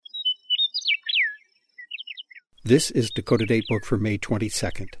This is Dakota Datebook for May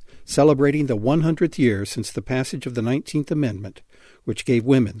 22nd, celebrating the 100th year since the passage of the 19th Amendment, which gave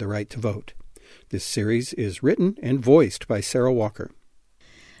women the right to vote. This series is written and voiced by Sarah Walker.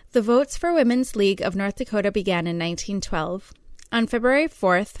 The Votes for Women's League of North Dakota began in 1912. On February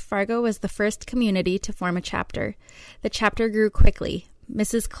 4th, Fargo was the first community to form a chapter. The chapter grew quickly.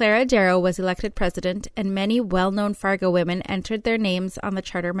 Mrs. Clara Darrow was elected president, and many well-known Fargo women entered their names on the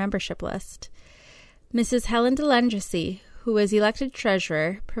charter membership list. Mrs. Helen DeLendressy, who was elected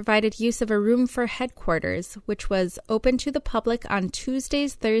treasurer, provided use of a room for headquarters, which was open to the public on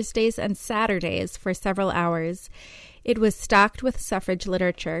Tuesdays, Thursdays, and Saturdays for several hours. It was stocked with suffrage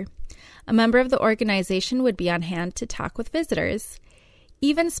literature. A member of the organization would be on hand to talk with visitors.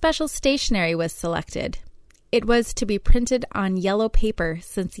 Even special stationery was selected. It was to be printed on yellow paper,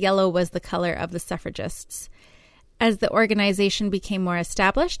 since yellow was the color of the suffragists. As the organization became more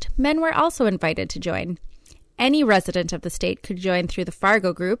established, men were also invited to join. Any resident of the state could join through the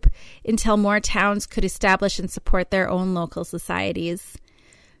Fargo group until more towns could establish and support their own local societies.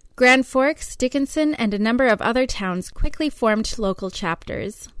 Grand Forks, Dickinson, and a number of other towns quickly formed local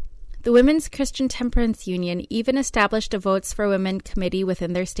chapters. The Women's Christian Temperance Union even established a Votes for Women committee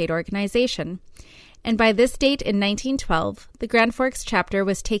within their state organization. And by this date in 1912, the Grand Forks chapter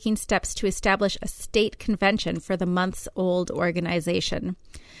was taking steps to establish a state convention for the months-old organization.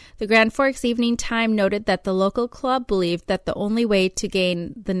 The Grand Forks Evening Time noted that the local club believed that the only way to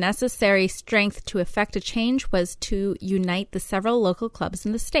gain the necessary strength to effect a change was to unite the several local clubs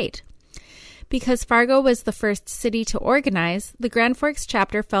in the state. Because Fargo was the first city to organize, the Grand Forks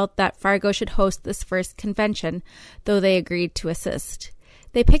chapter felt that Fargo should host this first convention, though they agreed to assist.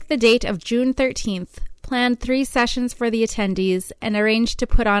 They picked the date of June 13th, planned 3 sessions for the attendees, and arranged to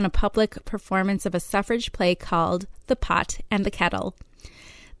put on a public performance of a suffrage play called The Pot and the Kettle.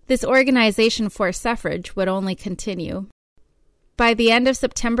 This organization for suffrage would only continue. By the end of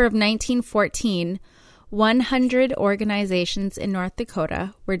September of 1914, 100 organizations in North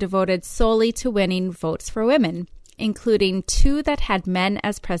Dakota were devoted solely to winning votes for women, including 2 that had men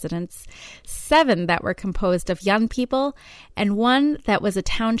as presidents, 7 that were composed of young people, and 1 that was a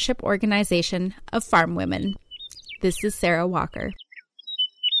township organization of farm women. This is Sarah Walker.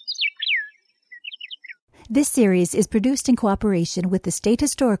 This series is produced in cooperation with the State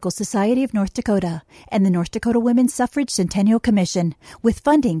Historical Society of North Dakota and the North Dakota Women's Suffrage Centennial Commission, with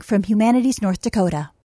funding from Humanities North Dakota.